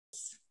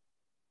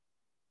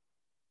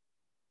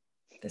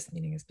This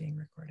meeting is being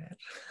recorded.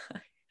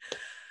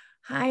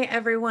 Hi,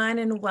 everyone,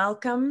 and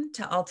welcome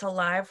to Alta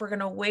Live. We're going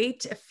to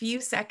wait a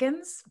few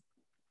seconds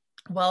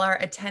while our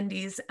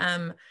attendees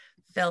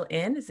fill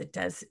in, as it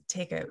does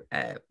take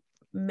a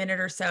minute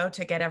or so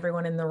to get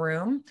everyone in the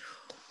room.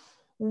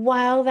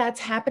 While that's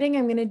happening,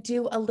 I'm going to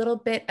do a little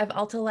bit of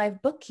Alta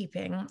Live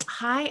bookkeeping.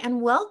 Hi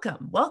and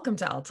welcome. Welcome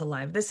to Alta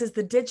Live. This is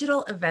the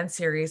digital event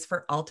series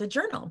for Alta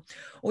Journal.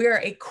 We are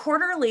a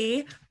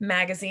quarterly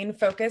magazine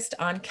focused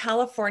on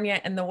California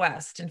and the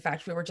West. In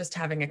fact, we were just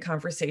having a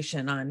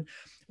conversation on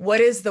what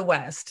is the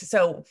West.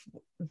 So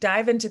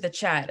dive into the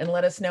chat and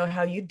let us know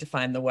how you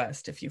define the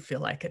West if you feel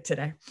like it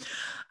today.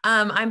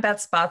 I'm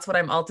Beth Spotswood.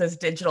 I'm Alta's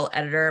digital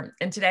editor.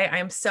 And today I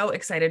am so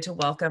excited to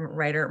welcome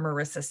writer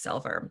Marisa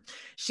Silver.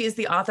 She is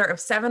the author of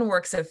 7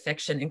 works of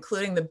fiction,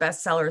 including the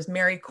bestsellers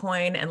Mary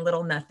Coyne and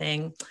Little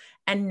Nothing.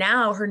 And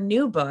now her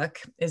new book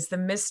is The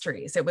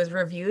Mysteries. It was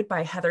reviewed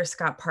by Heather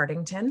Scott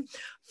Partington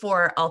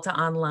for Alta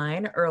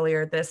Online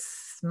earlier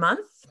this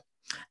month.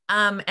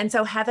 And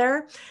so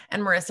Heather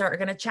and Marisa are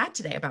going to chat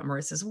today about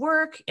Marisa's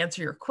work,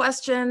 answer your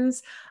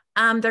questions.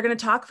 They're going to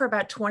talk for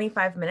about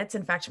 25 minutes.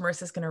 In fact,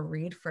 Marisa's going to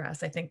read for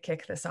us, I think,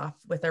 kick this off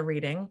with a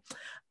reading.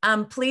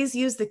 Please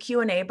use the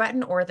Q&A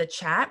button or the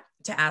chat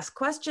to ask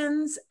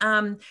questions.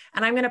 And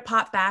I'm going to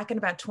pop back in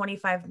about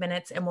 25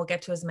 minutes and we'll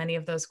get to as many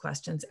of those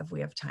questions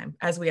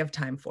as we have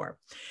time for.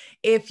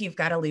 If you've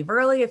got to leave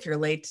early, if you're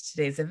late to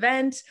today's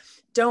event,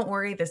 don't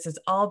worry, this is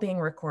all being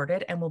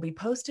recorded and will be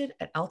posted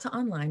at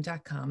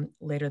altaonline.com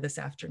later this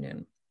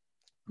afternoon.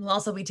 We'll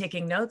also be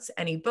taking notes,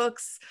 any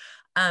books,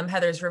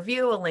 Heather's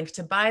review, a link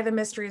to buy The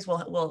Mysteries.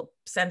 We'll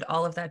send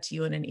all of that to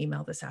you in an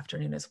email this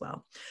afternoon as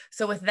well.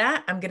 So with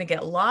that, I'm going to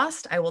get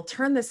lost. I will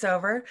turn this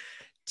over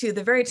to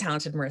the very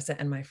talented Marisa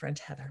and my friend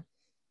Heather.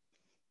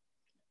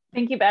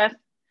 Thank you, Beth.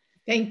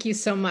 Thank you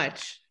so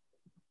much.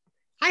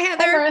 Hi,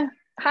 Heather.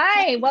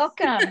 Hi,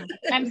 welcome.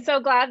 I'm so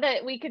glad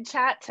that we could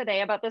chat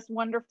today about this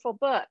wonderful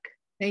book.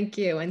 Thank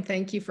you, and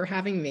thank you for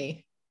having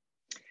me.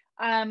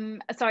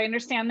 So I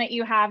understand that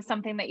you have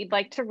something that you'd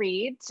like to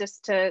read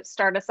just to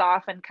start us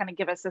off and kind of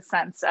give us a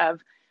sense of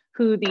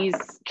who these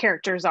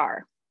characters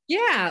are.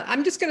 Yeah,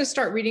 I'm just going to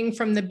start reading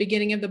from the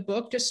beginning of the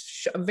book,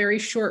 just a very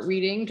short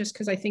reading, just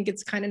because I think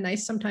it's kind of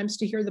nice sometimes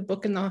to hear the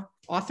book in the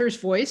author's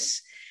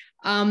voice.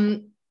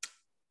 And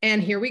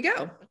here we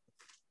go.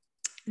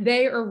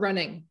 They are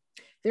running.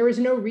 There is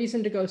no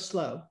reason to go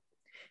slow.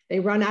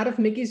 They run out of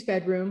Mickey's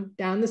bedroom,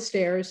 down the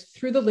stairs,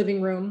 through the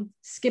living room,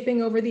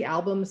 skipping over the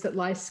albums that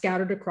lie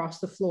scattered across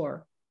the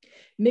floor.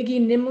 Miggy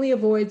nimbly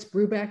avoids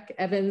Brubeck,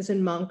 Evans,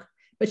 and Monk,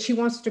 but she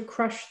wants to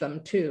crush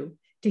them too,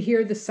 to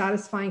hear the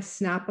satisfying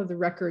snap of the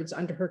records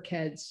under her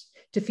keds,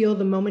 to feel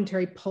the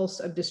momentary pulse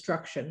of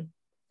destruction.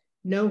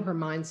 No, her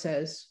mind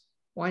says.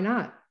 Why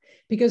not?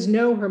 Because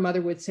no, her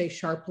mother would say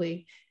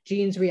sharply.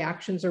 Jean's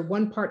reactions are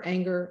 1 part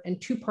anger and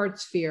 2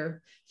 parts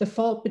fear. The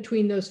fault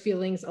between those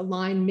feelings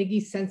align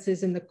Miggy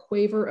senses in the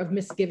quaver of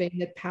misgiving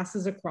that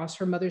passes across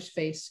her mother's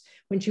face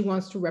when she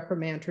wants to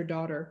reprimand her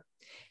daughter.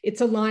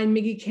 It's a line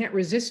Miggy can't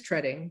resist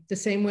treading, the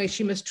same way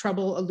she must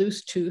trouble a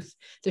loose tooth,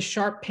 the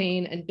sharp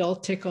pain and dull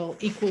tickle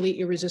equally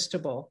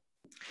irresistible.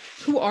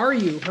 Who are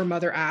you? Her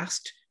mother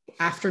asked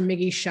after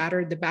Miggy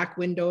shattered the back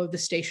window of the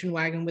station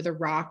wagon with a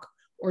rock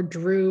or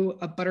drew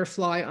a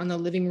butterfly on the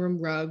living room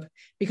rug,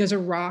 because a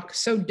rock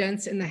so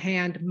dense in the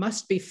hand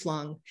must be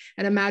flung,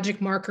 and a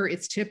magic marker,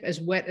 its tip as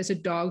wet as a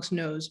dog's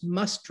nose,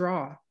 must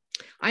draw.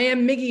 I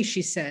am Miggy,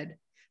 she said.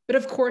 But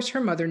of course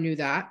her mother knew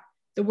that.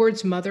 The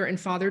words mother and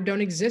father don't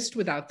exist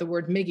without the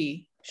word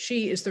Miggy.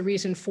 She is the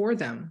reason for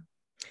them.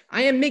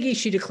 I am Miggy,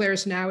 she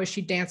declares now as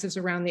she dances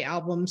around the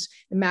albums,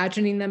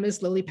 imagining them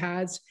as lily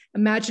pads,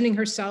 imagining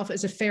herself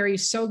as a fairy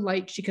so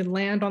light she can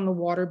land on the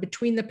water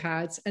between the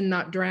pads and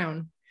not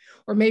drown.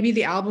 Or maybe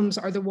the albums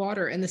are the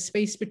water and the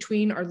space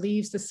between are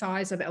leaves the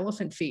size of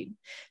elephant feet,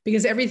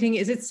 because everything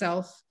is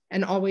itself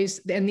and always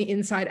and the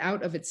inside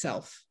out of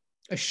itself.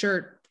 A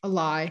shirt, a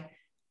lie,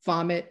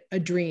 vomit, a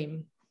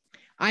dream.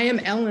 I am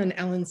Ellen,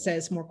 Ellen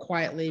says more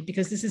quietly,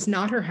 because this is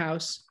not her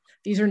house.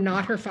 These are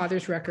not her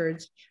father's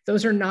records.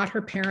 Those are not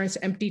her parents'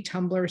 empty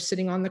tumblers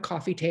sitting on the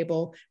coffee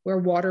table where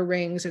water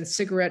rings and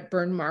cigarette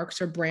burn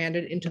marks are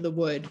branded into the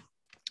wood.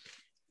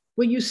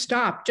 Will you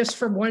stop just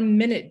for 1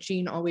 minute,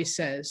 Jean always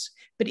says.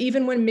 But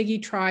even when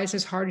Miggy tries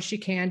as hard as she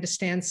can to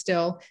stand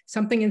still,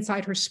 something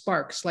inside her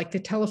sparks, like the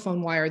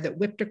telephone wire that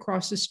whipped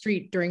across the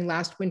street during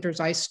last winter's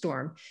ice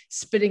storm,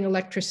 spitting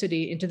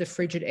electricity into the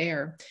frigid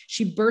air.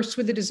 She bursts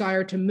with a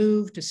desire to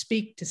move, to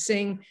speak, to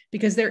sing,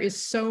 because there is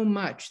so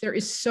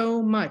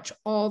much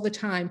all the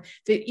time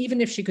that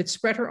even if she could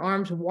spread her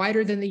arms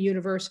wider than the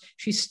universe,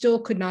 she still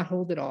could not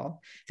hold it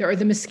all. There are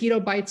the mosquito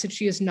bites that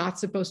she is not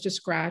supposed to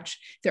scratch.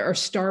 There are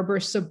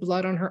starbursts of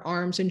blood on her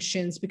arms and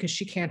shins because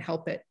she can't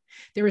help it.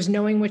 There is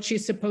knowing what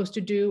she's supposed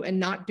to do and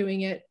not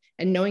doing it,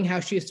 and knowing how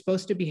she is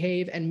supposed to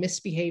behave and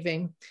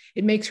misbehaving.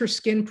 It makes her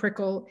skin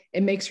prickle.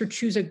 It makes her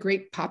choose a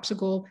grape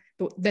popsicle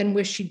then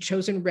wished she'd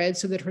chosen red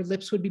so that her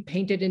lips would be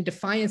painted in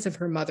defiance of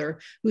her mother,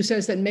 who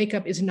says that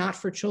makeup is not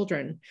for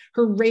children.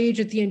 Her rage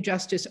at the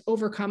injustice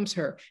overcomes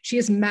her. She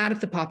is mad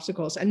at the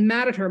popsicles and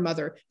mad at her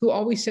mother, who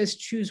always says,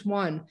 choose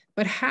one.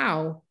 But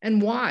how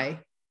and why?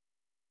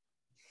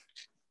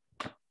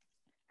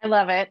 I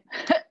love it.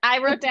 I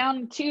wrote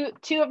down two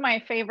of my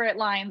favorite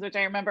lines, which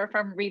I remember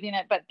from reading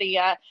it, but the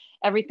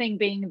everything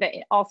being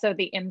also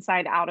the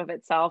inside out of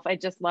itself. I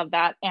just love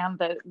that. And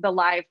the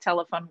live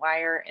telephone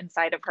wire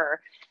inside of her.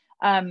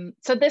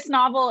 So this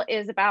novel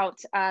is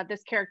about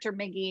this character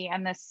Miggy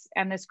and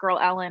this girl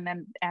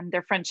Ellen and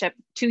their friendship.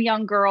 Two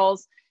young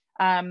girls.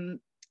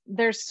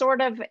 There's sort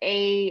of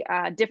a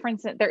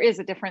difference. There is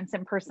a difference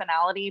in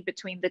personality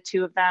between the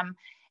two of them.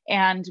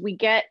 And we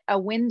get a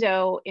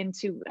window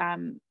into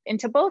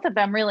both of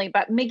them, really,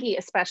 but Miggy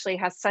especially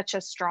has such a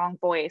strong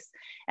voice.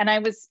 And I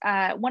was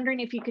wondering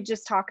if you could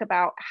just talk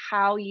about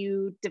how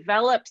you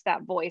developed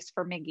that voice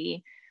for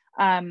Miggy.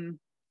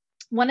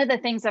 One of the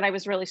things that I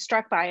was really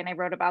struck by, and I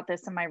wrote about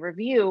this in my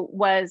review,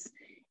 was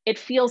it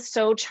feels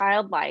so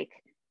childlike,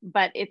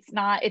 but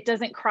it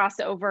doesn't cross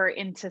over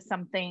into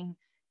something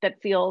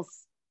that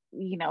feels,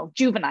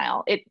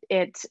 juvenile.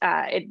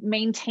 It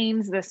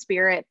maintains the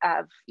spirit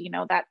of,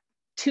 that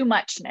too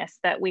muchness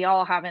that we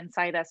all have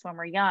inside us when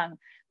we're young,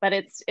 but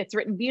it's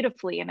written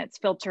beautifully and it's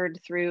filtered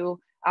through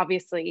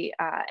obviously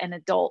an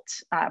adult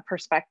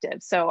perspective.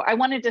 So I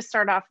wanted to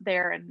start off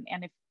there and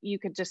if you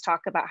could just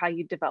talk about how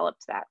you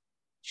developed that.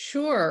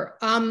 Sure.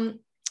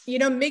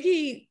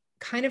 Miggy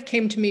kind of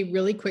came to me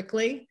really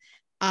quickly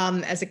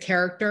as a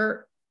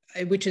character,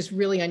 which is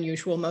really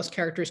unusual. Most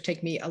characters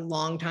take me a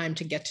long time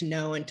to get to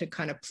know and to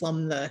kind of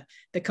plumb the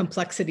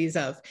complexities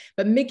of.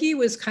 But Miggy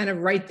was kind of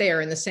right there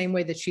in the same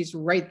way that she's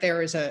right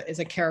there as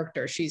a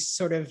character. She's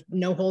sort of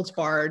no holds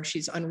barred.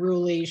 She's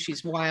unruly.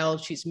 She's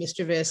wild. She's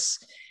mischievous.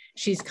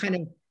 She's kind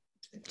of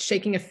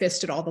shaking a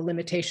fist at all the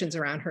limitations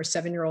around her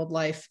 7-year-old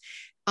life.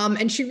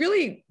 And she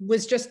really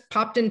was just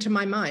popped into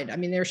my mind. I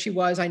mean, there she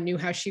was. I knew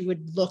how she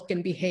would look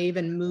and behave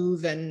and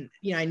move. And,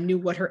 I knew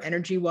what her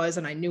energy was.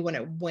 And I knew when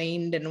it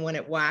waned and when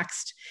it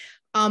waxed.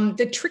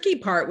 The tricky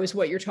part was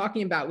what you're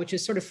talking about, which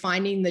is sort of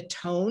finding the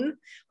tone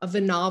of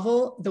the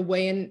novel, the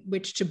way in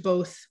which to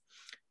both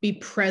be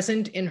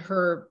present in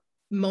her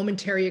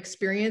momentary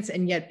experience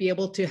and yet be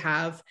able to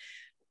have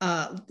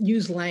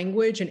use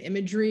language and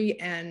imagery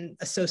and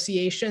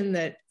association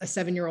that a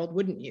 7-year-old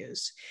wouldn't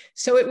use.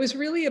 So it was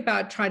really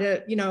about trying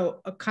to,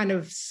 a kind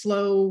of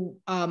slow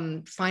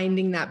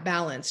finding that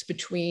balance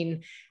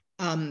between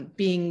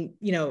being,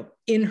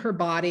 in her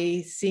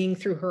body, seeing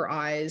through her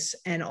eyes,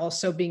 and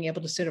also being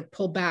able to sort of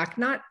pull back,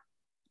 not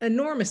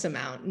enormous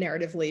amount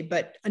narratively,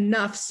 but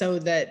enough so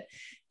that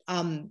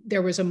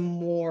there was a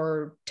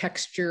more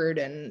textured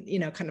and,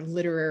 kind of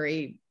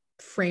literary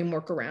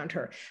framework around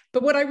her.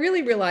 But what I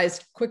really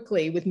realized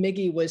quickly with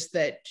Miggy was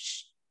that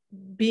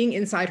being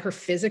inside her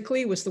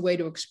physically was the way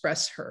to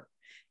express her,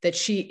 that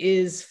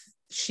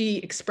she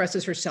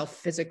expresses herself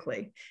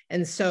physically.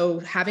 And so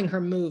having her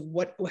move,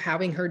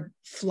 having her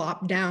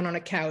flop down on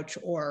a couch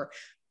or,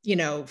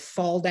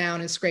 fall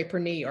down and scrape her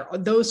knee, or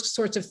those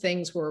sorts of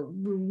things were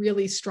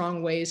really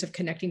strong ways of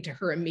connecting to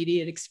her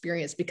immediate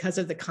experience because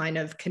of the kind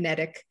of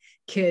kinetic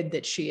kid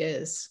that she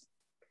is.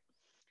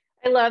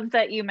 I love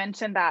that you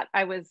mentioned that.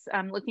 I was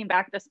looking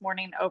back this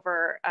morning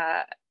over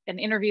an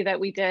interview that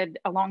we did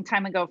a long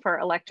time ago for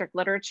Electric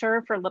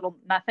Literature for Little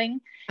Nothing.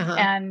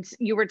 And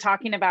you were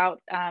talking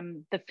about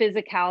the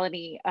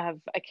physicality of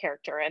a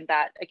character and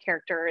that a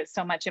character is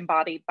so much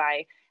embodied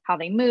by how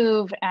they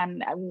move.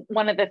 And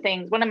one of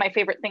my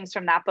favorite things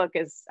from that book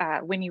is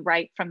when you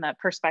write from the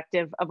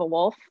perspective of a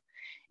wolf.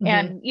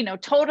 And,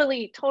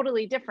 totally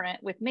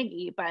different with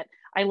Miggy, but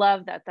I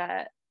love that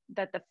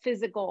the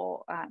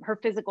physical, her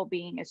physical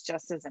being is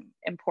just as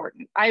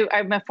important.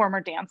 I'm a former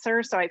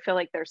dancer, so I feel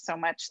like there's so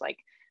much like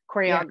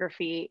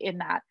choreography in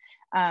that.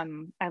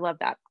 I love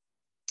that.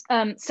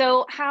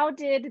 So how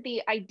did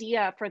the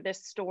idea for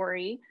this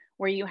story,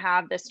 where you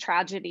have this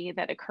tragedy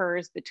that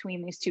occurs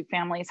between these two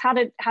families,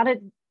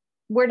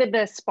 where did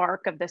the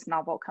spark of this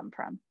novel come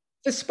from?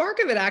 The spark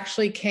of it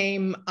actually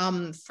came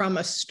from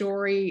a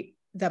story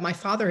that my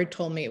father had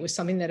told me. It was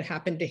something that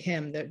happened to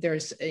him.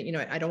 There's,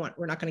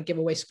 we're not going to give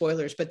away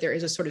spoilers, but there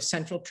is a sort of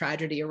central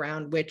tragedy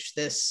around which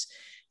this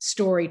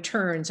story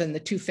turns, and the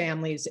two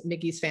families,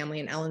 Miggy's family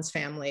and Ellen's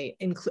family,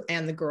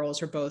 and the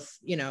girls are both,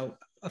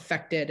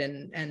 affected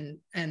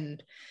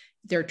and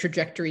their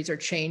trajectories are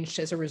changed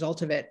as a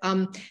result of it.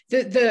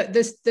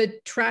 The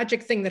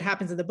tragic thing that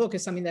happens in the book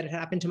is something that had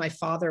happened to my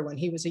father when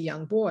he was a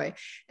young boy.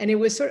 And it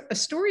was sort of a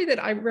story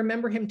that I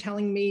remember him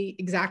telling me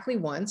exactly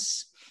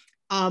once.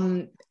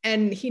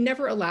 And he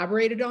never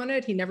elaborated on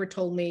it. He never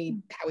told me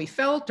how he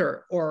felt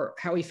or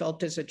how he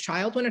felt as a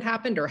child when it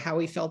happened, or how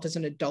he felt as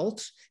an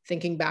adult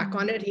thinking back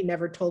on it. He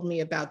never told me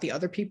about the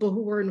other people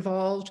who were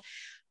involved.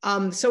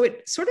 So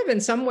it sort of,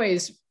 in some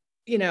ways,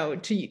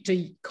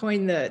 to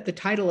coin the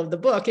title of the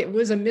book, it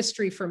was a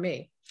mystery for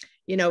me.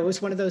 It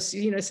was one of those,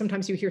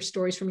 sometimes you hear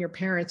stories from your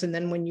parents, and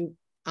then when you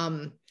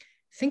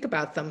think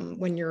about them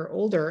when you're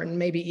older, and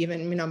maybe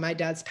even, you know, my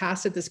dad's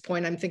passed at this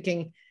point, I'm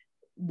thinking,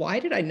 why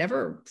did I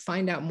never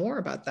find out more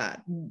about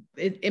that?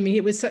 I mean,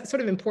 it was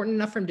sort of important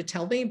enough for him to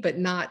tell me, but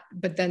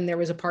then there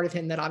was a part of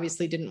him that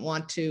obviously didn't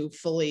want to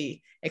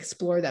fully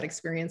explore that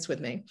experience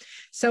with me.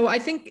 So I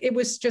think it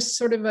was just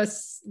sort of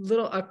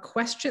a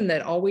question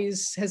that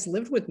always has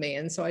lived with me.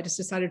 And so I just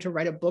decided to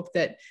write a book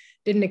that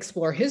didn't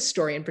explore his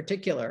story in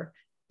particular,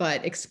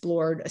 but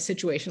explored a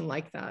situation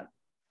like that.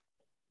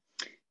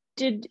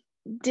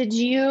 Did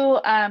you,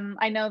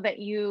 I know that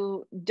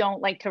you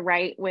don't like to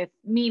write with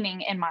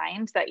meaning in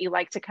mind, that you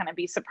like to kind of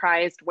be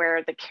surprised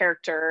where the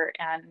character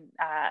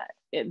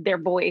and their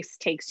voice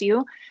takes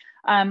you.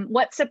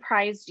 What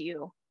surprised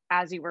you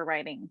as you were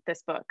writing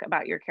this book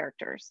about your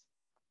characters?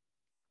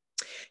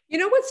 You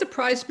know, what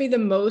surprised me the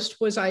most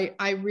was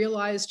I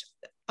realized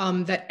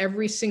that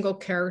every single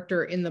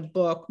character in the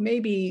book,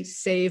 maybe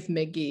save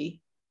Miggy,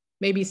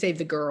 maybe save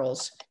the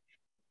girls,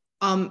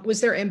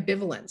 was their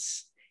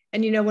ambivalence.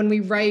 And, you know, when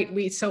we write,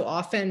 we so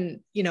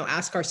often, you know,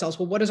 ask ourselves,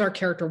 well, what does our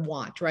character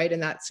want, right? And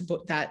that's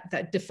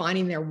that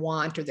defining their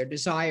want or their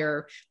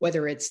desire,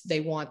 whether it's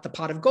they want the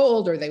pot of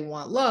gold or they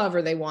want love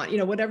or they want, you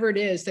know, whatever it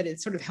is, that it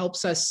sort of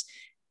helps us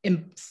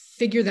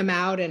figure them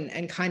out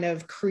and kind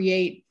of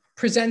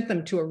present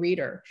them to a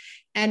reader.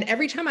 And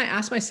every time I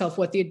asked myself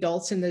what the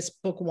adults in this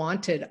book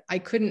wanted, I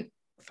couldn't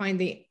find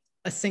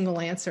a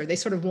single answer. They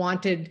sort of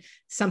wanted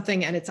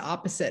something and its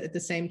opposite at the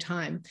same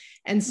time.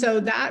 And so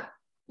that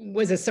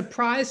was a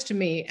surprise to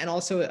me and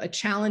also a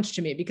challenge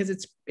to me,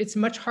 because it's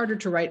much harder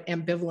to write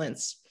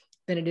ambivalence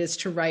than it is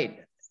to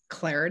write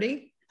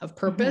clarity of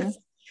purpose.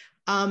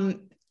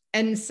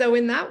 And so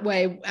in that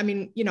way, I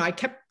mean, you know, I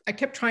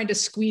kept trying to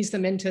squeeze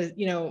them into,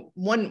 you know,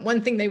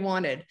 one thing they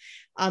wanted,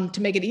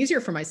 to make it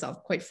easier for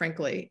myself, quite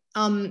frankly.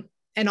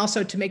 And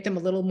also to make them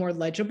a little more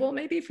legible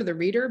maybe for the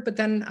reader. But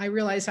then I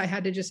realized I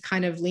had to just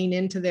kind of lean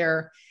into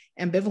their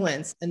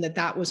ambivalence, and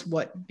that was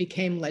what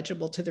became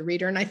legible to the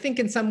reader. And I think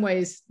in some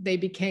ways they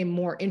became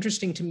more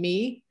interesting to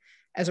me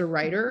as a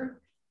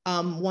writer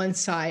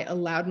once I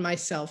allowed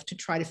myself to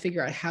try to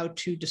figure out how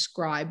to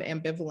describe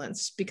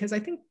ambivalence, because I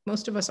think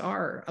most of us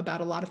are about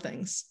a lot of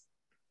things.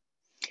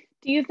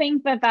 Do you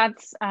think that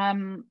that's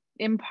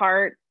in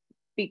part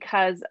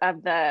because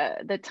of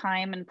the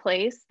time and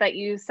place that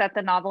you set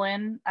the novel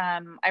in?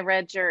 I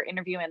read your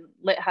interview in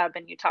Lit Hub,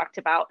 and you talked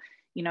about,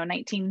 you know,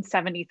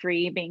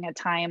 1973 being a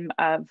time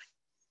of,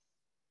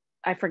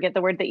 I forget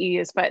the word that you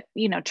used, but,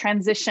 you know,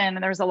 transition,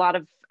 and there was a lot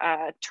of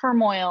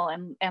turmoil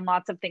and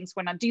lots of things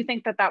going on. Do you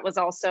think that that was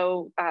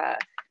also,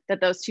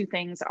 that those two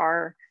things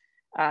are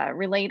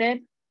related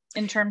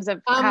in terms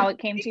of how it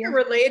came to you?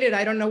 Related.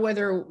 I don't know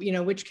whether, you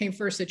know, which came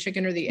first, the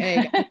chicken or the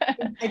egg.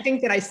 I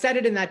think that I said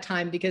it in that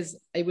time because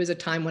it was a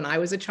time when I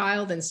was a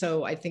child. And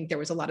so I think there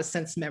was a lot of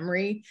sense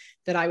memory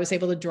that I was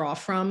able to draw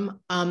from.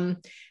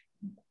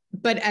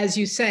 But as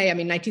you say, I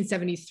mean,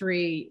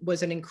 1973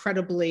 was an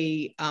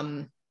incredibly,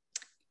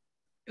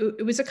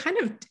 it was a kind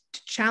of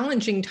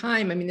challenging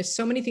time. I mean, there's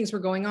so many things were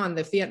going on.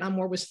 The Vietnam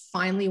War was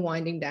finally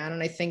winding down.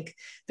 And I think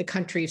the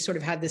country sort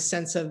of had this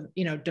sense of,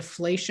 you know,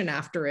 deflation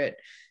after it,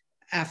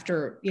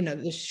 you know,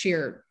 the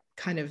sheer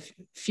kind of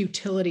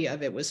futility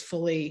of it was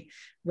fully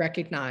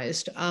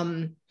recognized.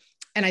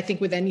 And I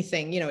think with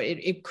anything, you know,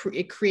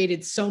 it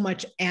created so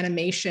much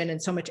animation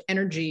and so much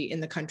energy in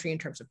the country in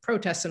terms of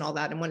protests and all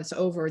that. And when it's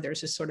over,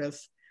 there's this sort of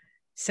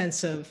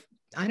sense of,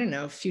 I don't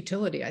know,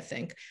 futility, I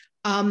think.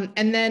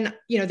 And then,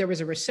 you know, there was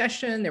a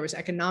recession, there was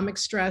economic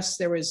stress,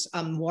 there was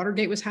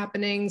Watergate was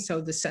happening. So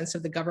the sense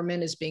of the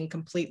government as being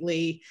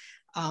completely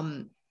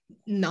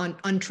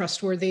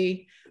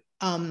untrustworthy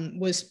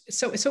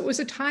so it was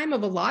a time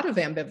of a lot of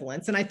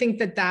ambivalence. And I think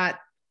that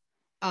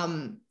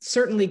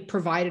certainly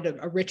provided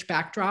a rich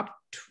backdrop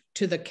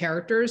to the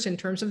characters in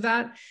terms of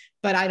that.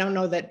 But I don't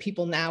know that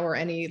people now are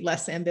any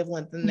less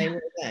ambivalent than they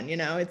were then. You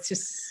know, it's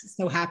just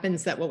so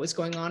happens that what was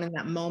going on in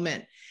that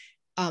moment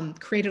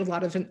created a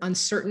lot of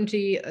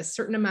uncertainty, a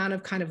certain amount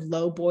of kind of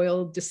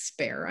low-boiled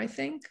despair, I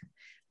think.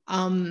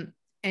 And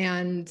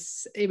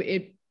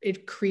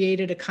it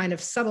created a kind of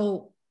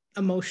subtle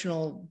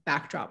emotional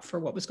backdrop for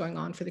what was going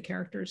on for the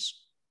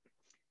characters.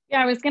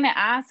 Yeah, I was going to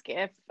ask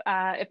if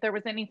there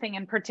was anything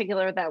in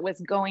particular that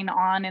was going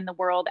on in the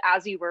world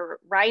as you were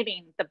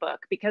writing the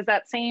book, because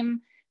that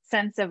same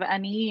sense of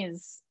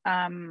unease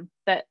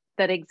that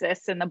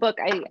exists in the book,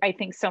 I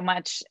think so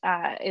much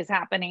is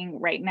happening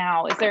right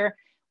now.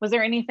 Was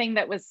there anything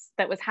that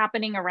was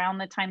happening around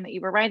the time that you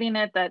were writing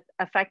it that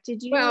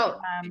affected you?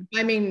 Well,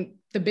 I mean,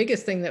 the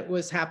biggest thing that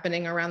was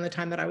happening around the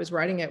time that I was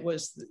writing it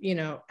was, you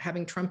know,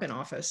 having Trump in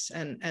office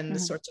and the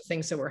sorts of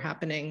things that were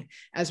happening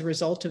as a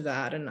result of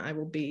that. And I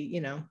will be,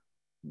 you know,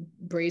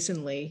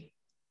 brazenly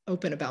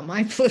open about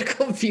my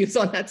political views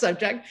on that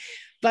subject.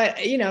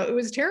 But, you know, it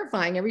was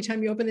terrifying every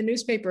time you opened the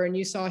newspaper and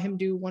you saw him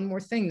do one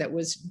more thing that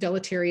was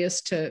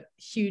deleterious to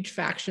huge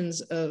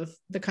factions of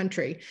the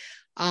country.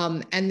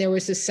 And there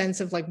was this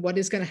sense of like, what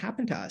is going to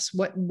happen to us?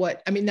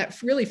 I mean,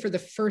 that really for the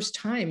first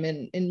time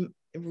in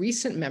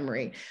recent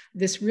memory,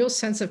 this real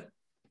sense of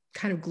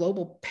kind of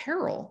global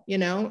peril, you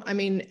know, I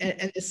mean,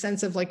 and the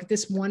sense of like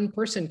this one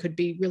person could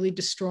be really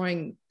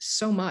destroying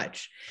so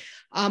much.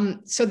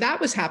 So that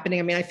was happening.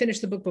 I mean, I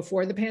finished the book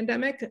before the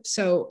pandemic.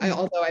 So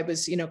although I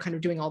was, you know, kind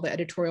of doing all the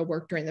editorial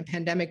work during the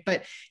pandemic,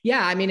 but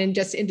yeah, I mean, in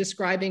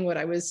describing what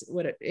it's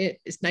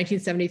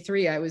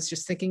 1973, I was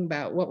just thinking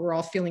about what we're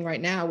all feeling right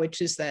now,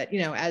 which is that,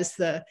 you know, as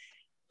the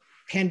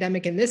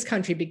pandemic in this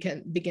country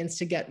begins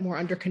to get more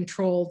under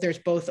control, there's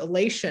both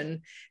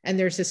elation and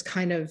there's this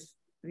kind of,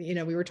 you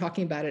know, we were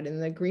talking about it in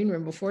the green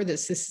room before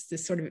this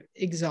sort of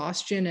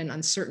exhaustion and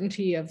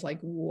uncertainty of like,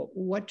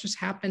 what just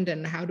happened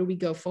and how do we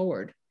go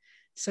forward?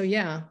 So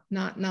yeah,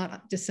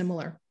 not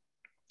dissimilar.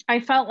 I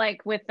felt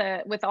like with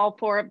all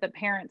four of the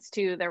parents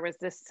too, there was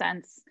this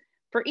sense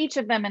for each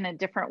of them in a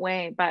different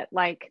way, but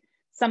like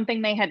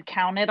something they had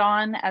counted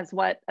on as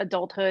what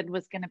adulthood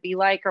was going to be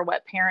like or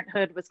what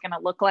parenthood was going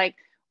to look like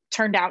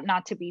turned out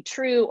not to be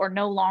true or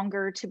no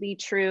longer to be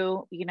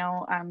true. You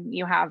know,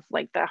 you have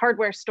like the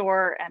hardware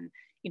store and,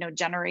 you know,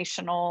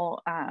 generational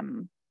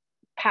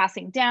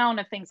passing down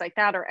of things like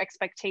that, or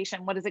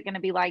expectation. What is it going to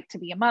be like to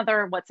be a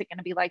mother? What's it going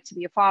to be like to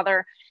be a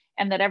father?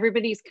 And that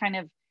everybody's kind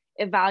of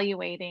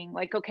evaluating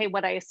like, okay,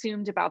 what I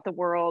assumed about the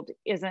world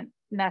isn't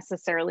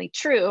necessarily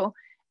true,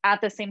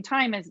 at the same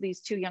time as these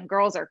two young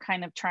girls are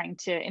kind of trying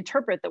to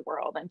interpret the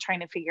world and trying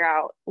to figure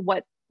out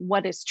what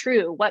is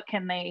true, what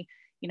can they,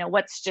 you know,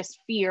 what's just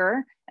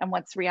fear and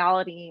what's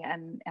reality,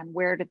 and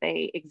where do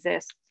they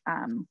exist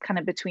kind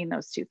of between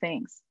those two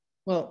things.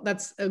 Well,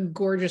 that's a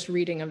gorgeous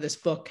reading of this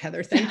book,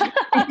 Heather. Thank you.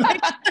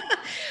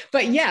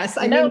 But yes,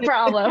 I no mean,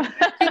 problem.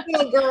 The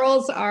little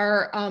girls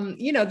are,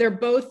 you know,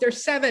 they're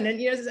 7.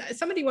 And, you know,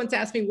 somebody once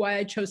asked me why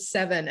I chose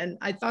 7. And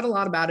I thought a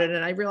lot about it.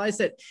 And I realized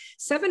that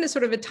 7 is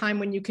sort of a time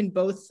when you can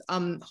both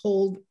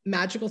hold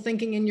magical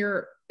thinking in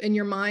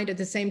your mind at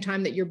the same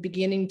time that you're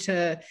beginning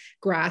to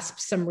grasp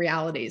some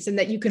realities, and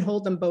that you can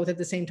hold them both at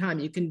the same time.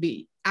 You can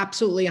be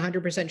absolutely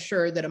 100%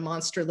 sure that a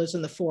monster lives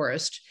in the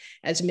forest,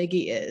 as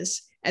Miggy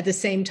is, at the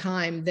same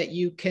time that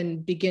you can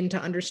begin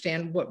to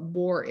understand what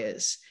war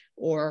is,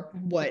 or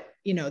what,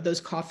 you know,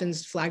 those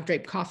coffins, flag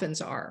draped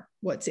coffins are,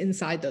 what's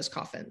inside those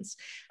coffins,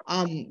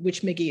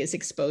 which Miggy is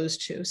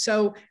exposed to.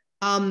 So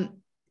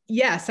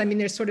yes, I mean,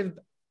 there's sort of,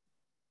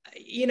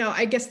 you know,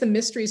 I guess the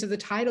mysteries of the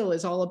title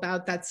is all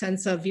about that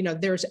sense of, you know,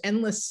 there's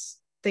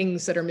endless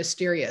things that are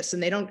mysterious,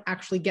 and they don't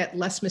actually get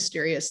less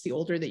mysterious the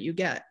older that you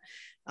get.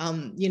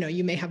 You know,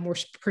 you may have more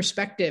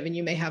perspective and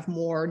you may have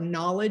more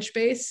knowledge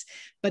base,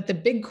 but the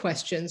big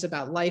questions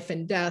about life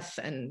and death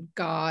and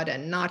God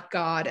and not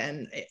God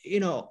and, you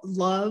know,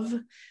 love,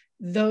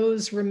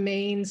 those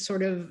remain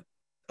sort of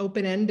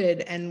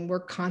open-ended, and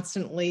we're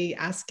constantly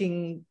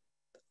asking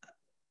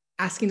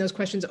those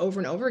questions over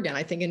and over again,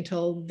 I think,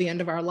 until the end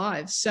of our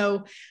lives.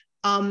 So,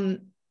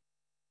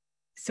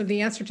 so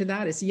the answer to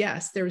that is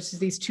yes, there's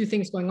these two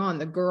things going on.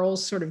 The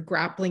girls sort of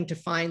grappling to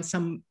find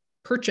some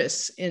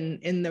purchase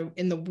in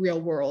the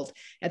real world,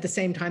 at the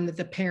same time that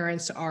the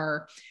parents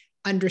are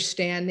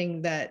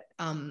understanding that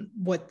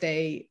what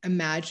they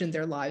imagined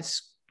their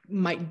lives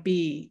might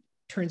be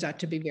turns out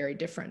to be very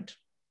different.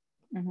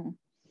 Mm-hmm.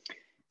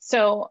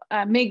 So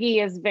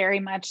Miggy is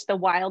very much the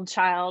wild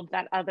child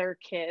that other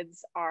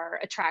kids are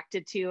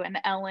attracted to, and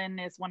Ellen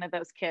is one of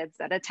those kids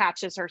that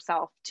attaches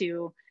herself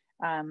to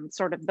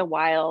sort of the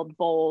wild,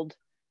 bold,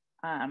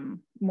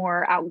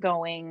 more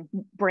outgoing,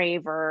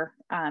 braver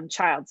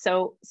child.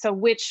 So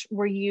which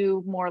were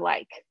you more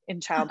like in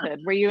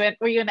childhood? Were you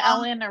an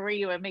Ellen or were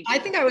you a Miggy? I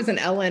think I was an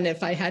Ellen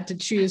if I had to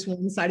choose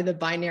one side of the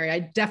binary. I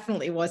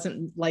definitely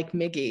wasn't like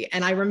Miggy.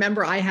 And I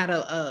remember I had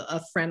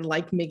a friend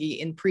like Miggy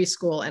in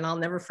preschool, and I'll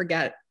never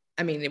forget.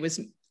 I mean, it was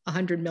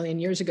 100 million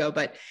years ago,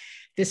 but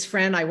this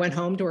friend, I went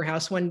home to her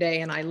house one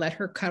day and I let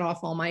her cut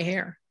off all my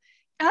hair.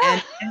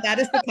 And that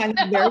is the kind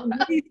of very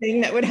easy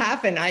thing that would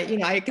happen.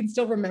 I can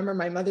still remember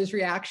my mother's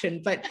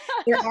reaction, but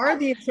there are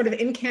these sort of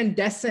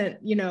incandescent,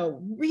 you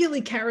know,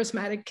 really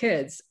charismatic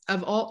kids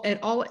at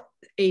all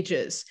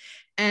ages.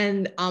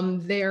 And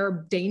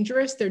they're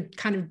dangerous. They're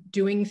kind of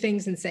doing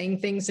things and saying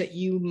things that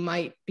you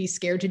might be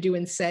scared to do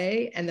and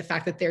say. And the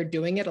fact that they're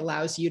doing it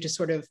allows you to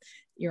sort of,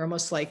 you're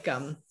almost like,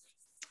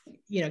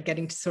 you know,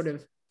 getting to sort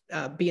of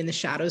be in the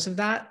shadows of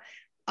that.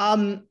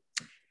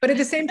 But at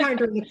the same time,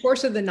 during the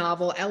course of the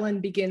novel,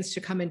 Ellen begins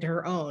to come into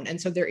her own. And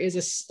so there is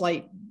a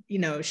slight, you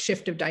know,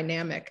 shift of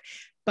dynamic.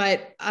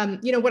 But,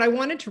 you know, what I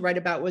wanted to write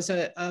about was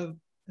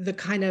the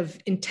kind of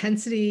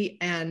intensity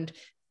and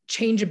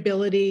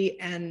changeability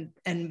and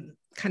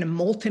kind of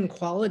molten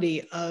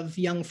quality of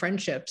young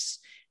friendships,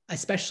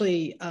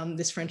 especially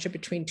this friendship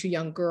between two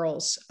young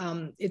girls.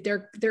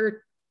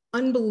 They're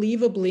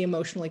unbelievably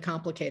emotionally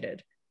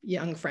complicated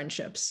young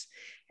friendships.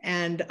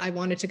 And I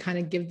wanted to kind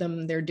of give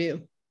them their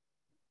due.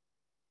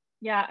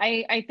 Yeah,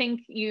 I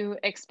think you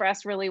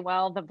express really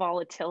well the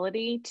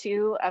volatility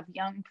too of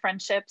young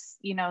friendships,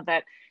 you know,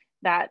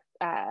 that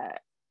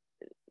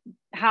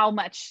how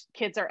much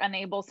kids are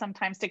unable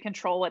sometimes to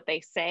control what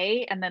they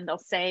say, and then they'll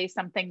say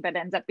something that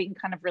ends up being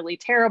kind of really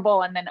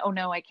terrible, and then, oh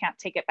no, I can't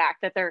take it back,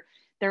 that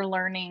they're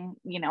learning,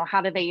 you know, how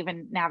do they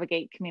even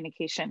navigate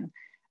communication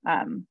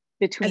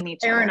between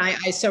each other. And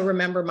I so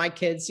remember my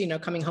kids, you know,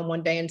 coming home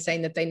one day and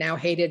saying that they now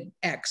hated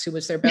X, who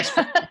was their best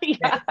friend.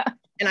 Yeah.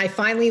 And I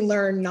finally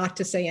learned not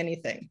to say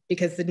anything,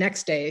 because the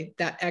next day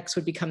that X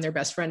would become their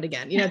best friend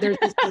again. You know, there's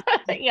this,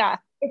 yeah.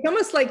 It's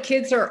almost like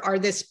kids are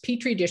this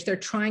petri dish. They're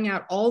trying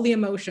out all the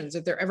emotions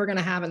that they're ever going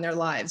to have in their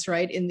lives,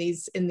 right? In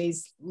these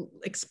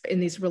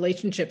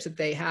relationships that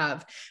they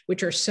have,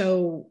 which are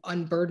so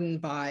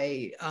unburdened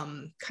by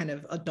kind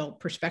of adult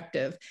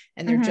perspective,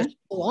 and they're just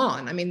full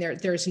on. I mean,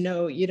 there's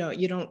no, you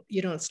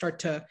don't start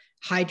to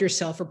hide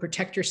yourself or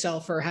protect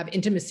yourself or have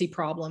intimacy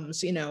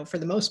problems, you know, for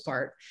the most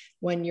part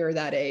when you're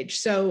that age.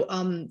 So,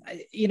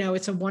 you know,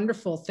 it's a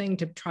wonderful thing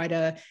to try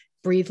to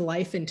breathe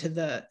life into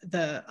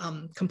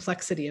the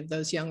complexity of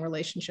those young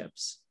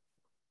relationships.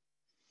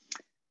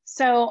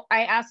 So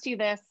I asked you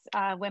this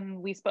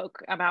when we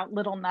spoke about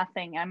Little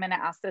Nothing. I'm going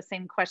to ask the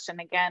same question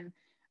again.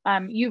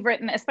 You've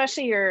written,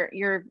 especially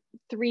your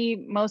three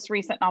most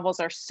recent novels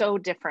are so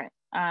different.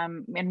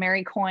 In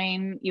Mary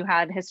Coyne, you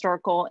had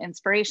historical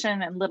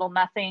inspiration, and Little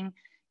Nothing,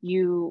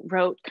 you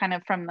wrote kind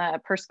of from the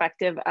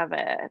perspective of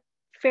a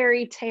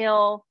fairy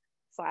tale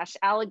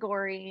 /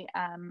 allegory.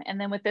 And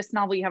then with this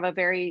novel, you have a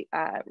very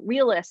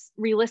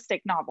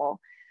realistic novel.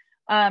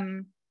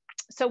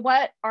 So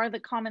what are the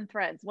common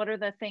threads? What are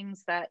the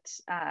things that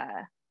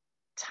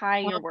tie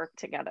your work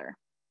together?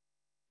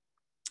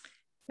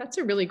 That's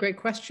a really great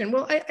question.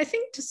 Well, I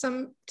think to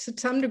some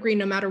degree,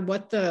 no matter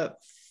what the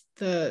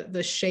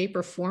shape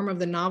or form of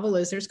the novel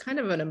is, there's kind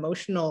of an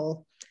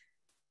emotional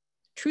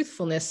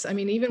truthfulness. I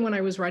mean, even when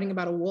I was writing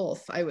about a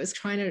wolf, I was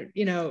trying to,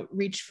 you know,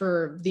 reach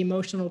for the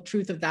emotional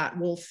truth of that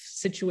wolf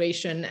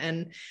situation.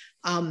 And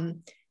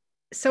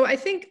so I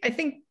think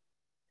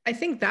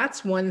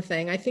that's one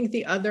thing. I think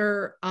the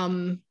other,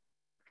 I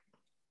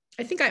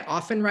think I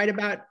often write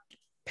about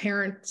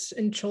parents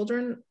and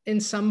children in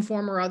some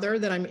form or other,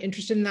 that I'm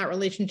interested in that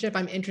relationship.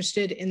 I'm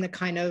interested in the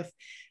kind of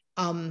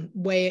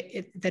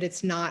way that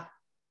it's not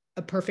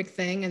a perfect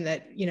thing, and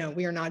that, you know,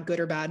 we are not good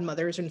or bad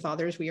mothers and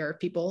fathers. We are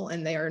people,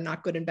 and they are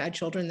not good and bad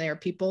children. They are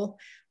people.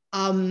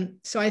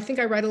 So I think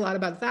I write a lot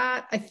about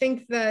that. I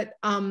think that,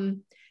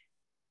 and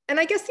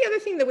I guess the other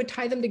thing that would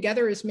tie them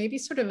together is maybe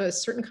sort of a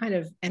certain kind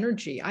of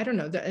energy. I don't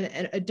know,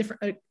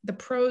 the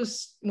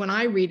prose, when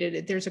I read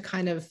it, there's a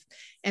kind of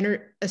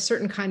a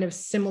certain kind of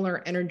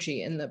similar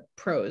energy in the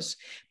prose.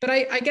 But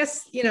I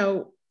guess, you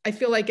know, I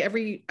feel like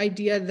every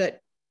idea that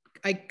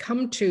I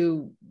come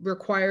to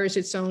requires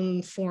its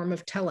own form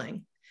of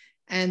telling.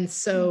 And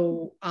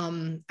so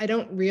I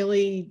don't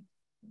really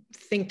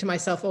think to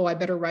myself, oh, I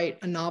better write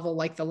a novel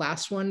like the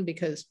last one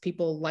because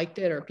people liked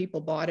it or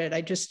people bought it.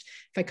 If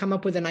I come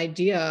up with an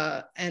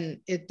idea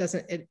and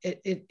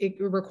it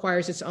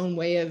requires its own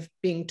way of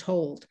being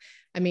told.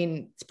 I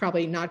mean, it's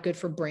probably not good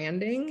for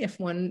branding if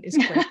one is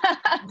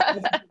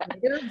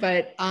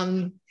but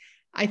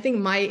I think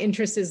my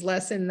interest is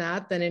less in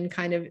that than in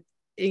kind of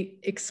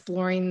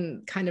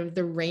exploring kind of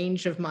the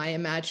range of my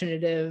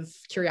imaginative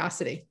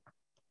curiosity.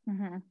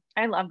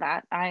 I love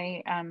that.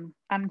 I'm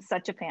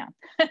such a fan.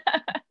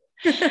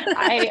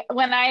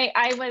 When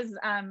I was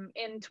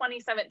in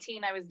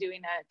 2017, I was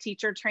doing a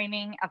teacher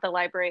training at the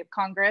Library of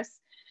Congress,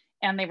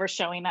 and they were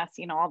showing us,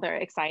 you know, all the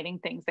exciting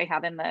things they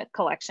had in the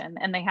collection.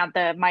 And they had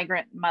the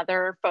migrant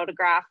mother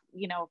photograph,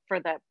 you know, for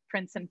the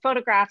prints and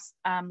photographs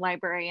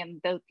library, and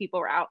those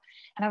people were out.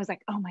 And I was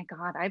like, oh my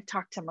God, I've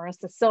talked to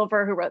Marisa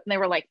Silver, who wrote, and they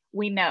were like,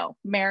 we know,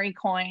 Mary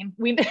Coyne,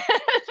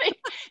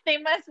 they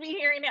must be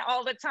hearing it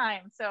all the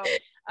time. So,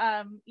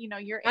 you know,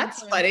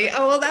 that's funny.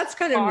 Oh, well, that's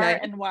kind of far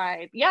nice and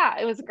wide. Yeah,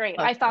 it was great.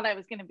 I thought I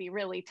was going to be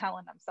really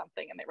telling them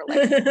something, and they were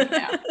like,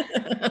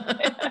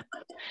 yeah.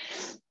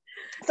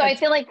 So I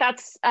feel like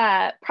that's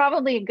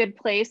probably a good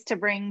place to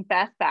bring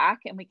Beth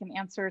back, and we can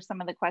answer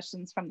some of the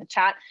questions from the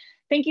chat.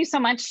 Thank you so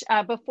much.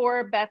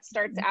 Before Beth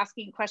starts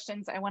asking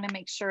questions, I want to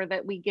make sure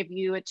that we give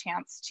you a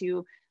chance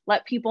to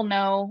let people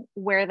know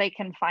where they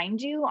can find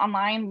you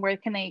online. Where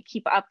can they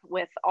keep up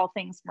with all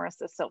things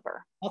Marisa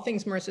Silver? All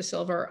things Marisa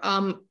Silver.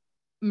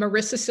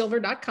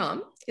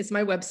 marisasilver.com is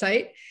my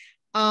website.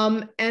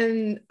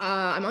 And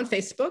I'm on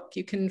Facebook.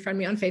 You can friend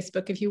me on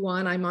Facebook if you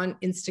want. I'm on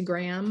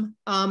Instagram.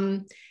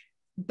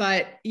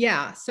 But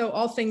yeah, so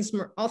all things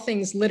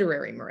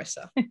literary,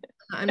 Marisa.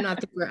 I'm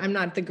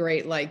not the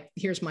great, like,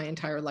 here's my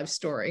entire life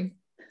story.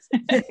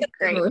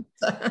 Great.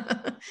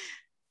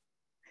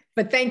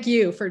 But thank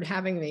you for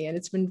having me, and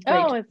it's been great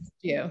to talk to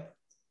you.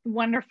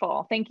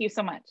 Wonderful. Thank you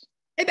so much.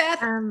 Hey, Beth.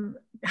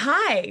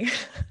 Hi.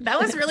 That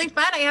was really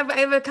fun. I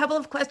have a couple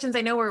of questions.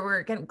 I know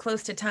we're getting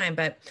close to time,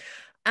 but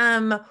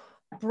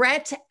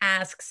Brett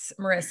asks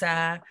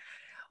Marisa,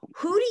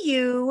 who do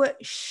you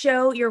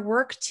show your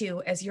work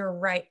to as you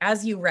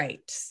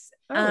write?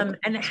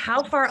 And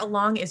how far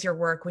along is your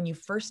work when you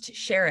first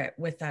share it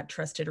with that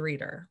trusted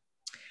reader?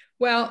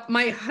 Well,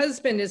 my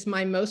husband is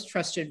my most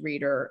trusted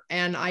reader,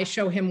 and I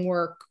show him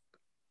work.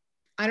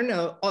 I don't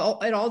know,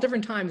 at all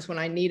different times when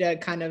I need a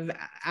kind of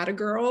atta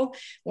girl,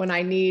 when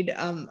I need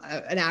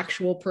an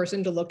actual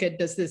person to look at,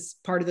 does this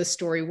part of the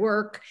story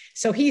work?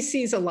 So he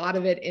sees a lot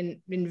of it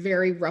in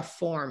very rough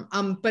form.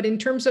 But in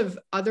terms of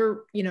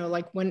other,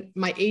 like when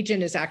my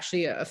agent is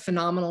actually a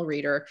phenomenal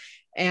reader,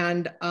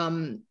 and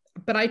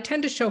but I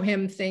tend to show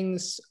him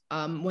things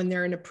when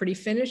they're in a pretty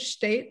finished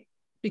state,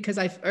 because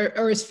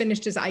or as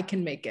finished as I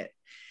can make it.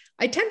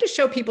 I tend to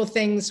show people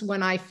things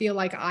when I feel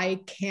like I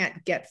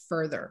can't get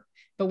further.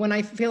 But when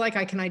I feel like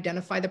I can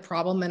identify the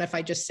problem, and if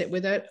I just sit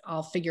with it,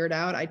 I'll figure it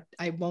out.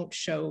 I won't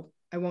show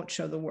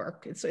the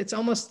work. It's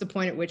almost the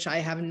point at which I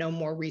have no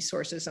more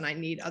resources and I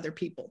need other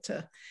people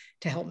to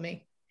help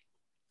me.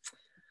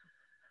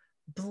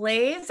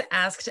 Blaze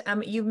asked,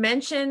 you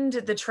mentioned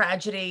the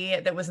tragedy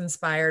that was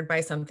inspired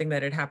by something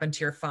that had happened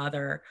to your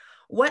father.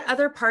 What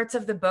other parts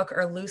of the book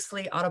are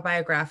loosely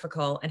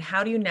autobiographical, and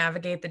how do you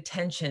navigate the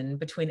tension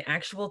between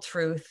actual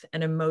truth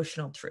and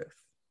emotional truth?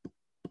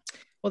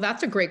 Well,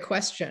 that's a great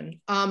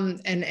question,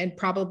 and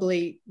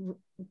probably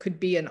could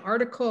be an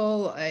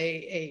article,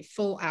 a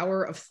full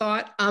hour of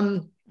thought.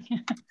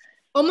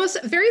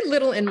 Almost very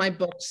little in my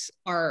books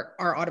are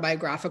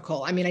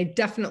autobiographical. I mean, I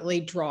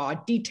definitely draw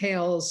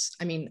details.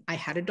 I mean, I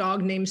had a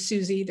dog named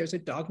Susie. There's a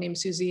dog named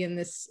Susie in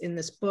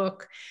this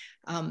book.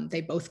 They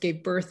both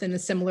gave birth in a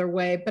similar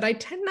way, but I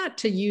tend not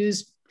to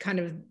use kind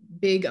of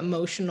big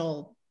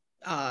emotional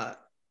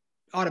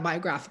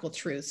autobiographical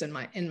truths in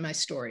my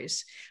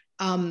stories.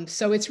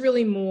 So it's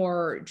really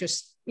more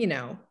just,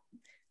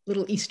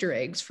 little Easter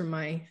eggs from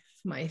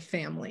my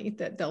family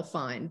that they'll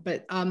find.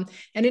 But and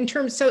in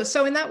terms,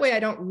 so in that way, I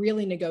don't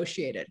really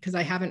negotiate it, because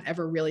I haven't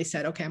ever really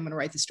said, okay, I'm going to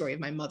write the story of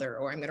my mother,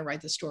 or I'm going to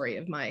write the story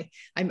of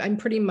I'm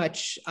pretty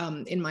much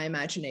in my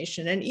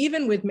imagination. And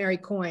even with Mary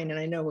Coyne, and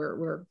I know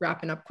we're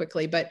wrapping up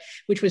quickly, but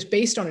which was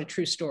based on a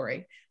true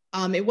story.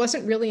 It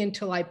wasn't really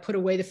until I put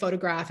away the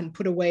photograph and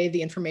put away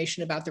the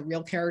information about the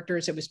real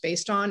characters it was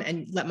based on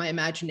and let my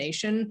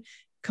imagination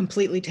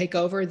completely take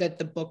over that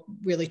the book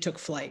really took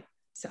flight.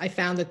 So I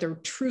found that the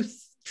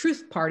truth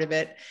part of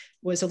it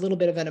was a little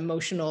bit of an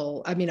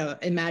emotional,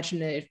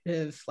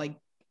 imaginative, like,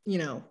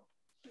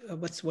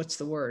 what's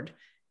the word?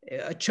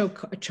 A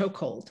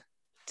chokehold.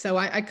 So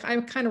I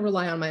kind of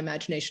rely on my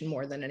imagination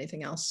more than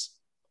anything else.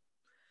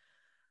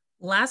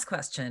 Last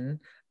question.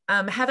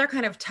 Heather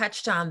kind of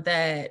touched on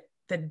the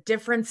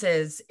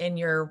differences in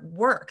your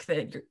work,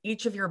 that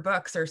each of your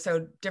books are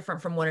so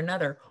different from one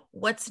another.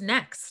 What's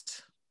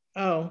next?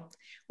 Oh,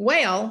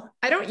 well,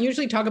 I don't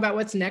usually talk about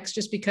what's next,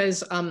 just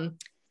because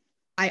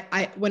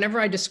I whenever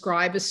I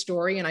describe a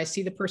story and I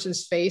see the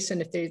person's face,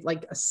 and if there's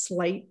like a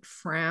slight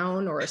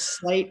frown or a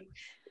slight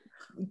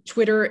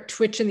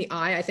twitch in the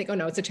eye, I think, oh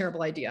no, it's a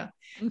terrible idea.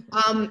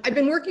 I've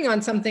been working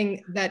on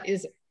something that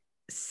is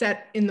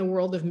set in the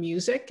world of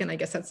music, and I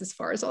guess that's as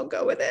far as I'll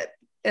go with it.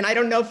 And I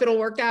don't know if it'll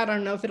work out. I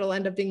don't know if it'll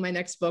end up being my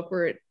next book.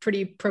 We're at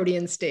pretty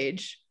protean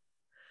stage.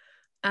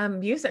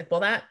 Music.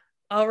 Well,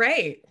 all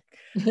right.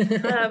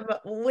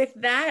 With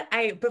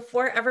that,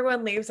 before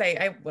everyone leaves,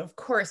 I of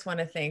course want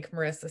to thank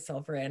Marisa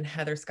Silver and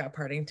Heather Scott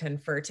Partington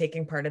for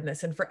taking part in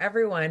this, and for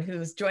everyone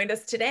who's joined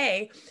us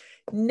today.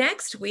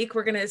 Next week,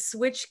 we're going to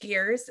switch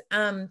gears.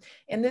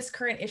 In this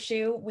current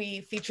issue, we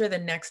feature the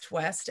Next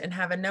West and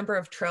have a number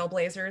of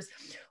trailblazers.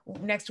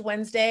 Next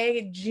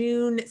Wednesday,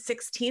 June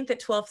 16th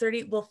at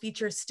 12:30, we'll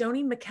feature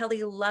Stony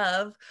McKelly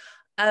Love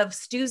of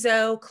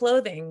Stuzo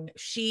Clothing.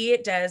 She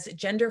does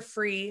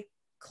gender-free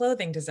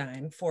clothing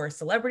design for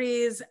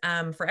celebrities,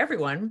 for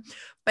everyone.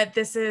 But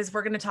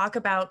we're going to talk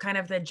about kind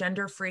of the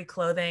gender-free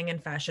clothing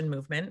and fashion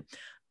movement,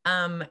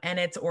 and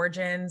its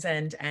origins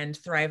and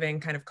thriving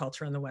kind of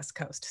culture on the West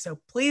Coast. So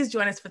please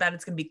join us for that.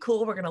 It's going to be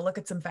cool. We're going to look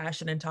at some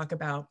fashion and talk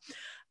about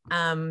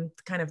kind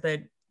of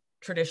the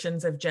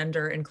traditions of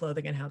gender in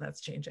clothing and how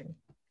that's changing.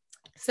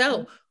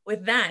 So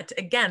with that,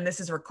 again, this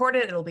is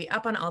recorded. It'll be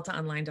up on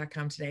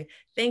altaonline.com today.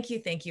 Thank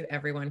you,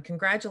 everyone.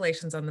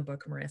 Congratulations on the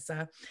book,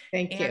 Marisa.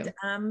 Thank you.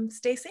 And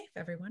stay safe,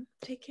 everyone.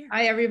 Take care.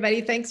 Hi,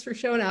 everybody. Thanks for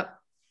showing up.